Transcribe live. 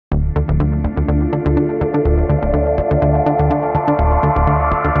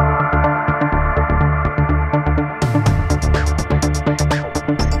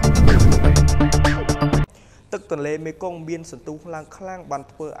ទន្លេមេគង្គមានសន្ទុះឡើងខ្លាំងបាន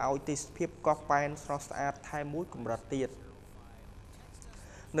ធ្វើឲ្យទេសភាពកោះប៉ែនស្រស់ស្អាតថែមមួយកម្រិតទៀត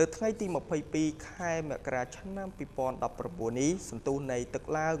នៅថ្ងៃទី22ខែមករាឆ្នាំ2019នេះសន្ទុះនៃទឹក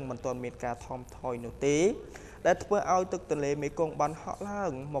ឡើងមិនទាន់មានការថមថយនោះទេដែលធ្វើឲ្យទឹកទន្លេមេគង្គបានហក់ឡើ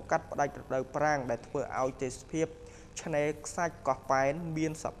ងមកកាត់ផ្ដាច់រដូវប្រាំងដែលធ្វើឲ្យទេសភាពឆ្នេរខ្សាច់កោះប៉ែនមា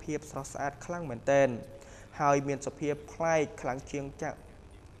នសភាពស្រស់ស្អាតខ្លាំងមែនទែនហើយមានសភាពប្លែកខ្លាំងជាង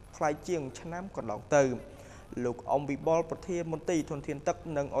ឆ្នាំកន្លងទៅលោកអ៊ំវិបុលប្រធានមន្ត្រីធនធានទឹក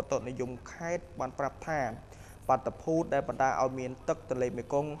និងឧតុនិយមខេត្តបានប្រាប់ថាបាតុភូតដែលបណ្ដាលឲ្យមានទឹកទន្លេមេ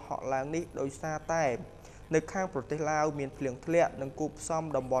គង្គហក់ឡើងនេះដោយសារតែនៅខាងប្រទេសឡាវមានភ្លៀងធ្លាក់និងគូផ្សំ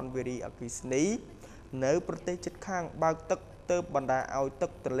តំបន់វារីអគ្គិសនីនៅប្រទេសជិតខាងបើកទឹកទើបបណ្ដាលឲ្យទឹ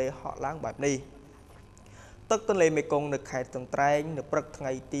កទន្លេហក់ឡើងបែបនេះទឹកទន្លេមេគង្គនៅខេត្តស្ទឹងត្រែងនៅព្រឹកថ្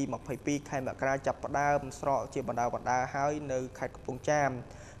ងៃទី22ខែមករាចាប់ផ្ដើមស្រកជាបណ្ដាហើយនៅខេត្តកំពង់ចាម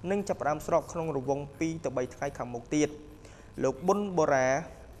និងចាប់ផ្ដើមស្រកក្នុងរង្វង់2ទៅ3ថ្ងៃខាងមុខទៀតលោកប៊ុនបូរ៉ា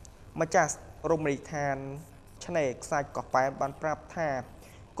ម្ចាស់រមណីយដ្ឋានឆ្នេរខ្សាច់កោះប៉ែនបានប្រាប់ថា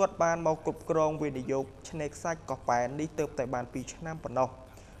គាត់បានមកគ្រប់គ្រងវិនិយោគឆ្នេរខ្សាច់កោះប៉ែននេះទើបតែបាន2ឆ្នាំប៉ុណ្ណោះ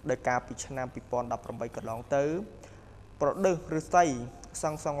ដោយការពីឆ្នាំ2018កន្លងទៅប្រដៅឫស្សី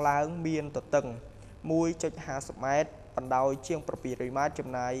សង់ឡើងមានទទឹង 1.50 ម៉ែត្របណ្ដោយជាង700ម៉ែត្រចំ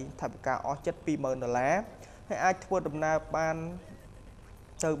ណាយថវិកាអស់ជិត$20000ហើយអាចធ្វើដំណើរបាន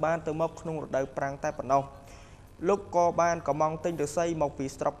ទៅមកក្នុងរដូវប្រាំងតែប៉ុណ្ណោះលោកក៏បានកំងទិញឫស្សីមកពី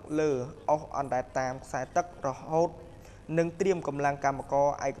ស្រុកលើអស់អណ្ដែតតាមខ្សែទឹករហូតនឹងត្រៀមកម្លាំងកម្មករ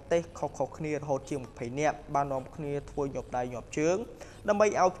ឯកទេសខុសៗគ្នារហូតជាង20នាក់បាននាំគ្នាធ្វើញាប់ដៃញាប់ជើងដើម្បី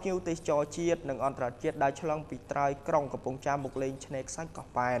ឲ្យភ្ញៀវទេសចរជាតិនិងអន្តរជាតិដែលឆ្លងពីត្រើយក្រុងកំពង់ចាមមកលេងឆ្នេរខ្សាច់កោះ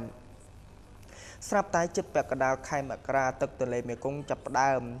ប៉ែនស្រាប់តែជិតពាក់កណ្ដាលខែមករាទឹកទន្លេមេគង្គចាប់ផ្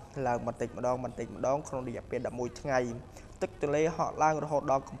ដើមឡើងបន្តិចម្ដងក្នុងរយៈពេល11ថ្ងៃទឹកទន្លេហក់ឡើងរហូត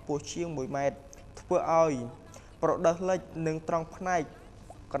ដល់កម្ពស់ជាង1ម៉ែត្រធ្វើឲ្យប្រដៅលិចនិងត្រង់ផ្នែក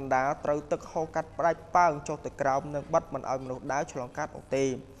កណ្ដាលត្រូវទឹកហូរកាត់ផ្ដាច់ប៉ើងចុះទៅក្រោមនិងបិទមិនឲ្យមនុស្សដើរឆ្លងកាត់នោះទេ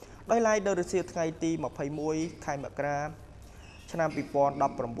ដោយឡែកនៅរសៀលថ្ងៃទី21ខែមករាឆ្នាំ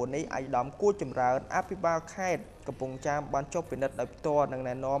2019នេះឯកឧត្តមគួរចម្រើនអភិបាលខេត្តកំពង់ចាមបានចុះពិនិត្យដោយផ្ទាល់និង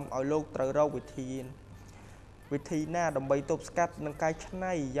ណែនាំឲ្យលោកត្រូវរកវិធីណាដើម្បីទប់ស្កាត់និងកែច្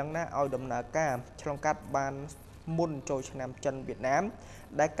នៃយ៉ាងណាឲ្យដំណើរការឆ្លងកាត់បានមុនចូលឆ្នាំចិនវៀតណាម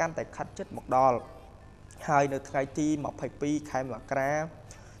ដែលកាន់តែខិតជិតមកដល់ហើយនៅថ្ងៃទី22ខែមករា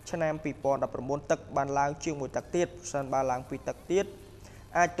ឆ្នាំ2019ទឹកបានឡើងជាង1ទឹកទៀតប្រសិនបើឡើង2ទឹកទៀត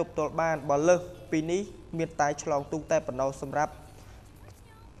អាចទប់ទល់បានបើលើសពីនេះមានតែឆ្លងទូកតែប៉ុណ្ណោះសម្រាប់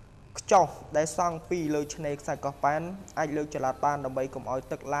ខ្ចោះដែលសង់ពីលើឆ្នេរខ្សាច់កោះប៉ែនអាចលើកចល័តបានដើម្បីកុំឲ្យ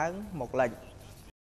ទឹកឡើងមកលិច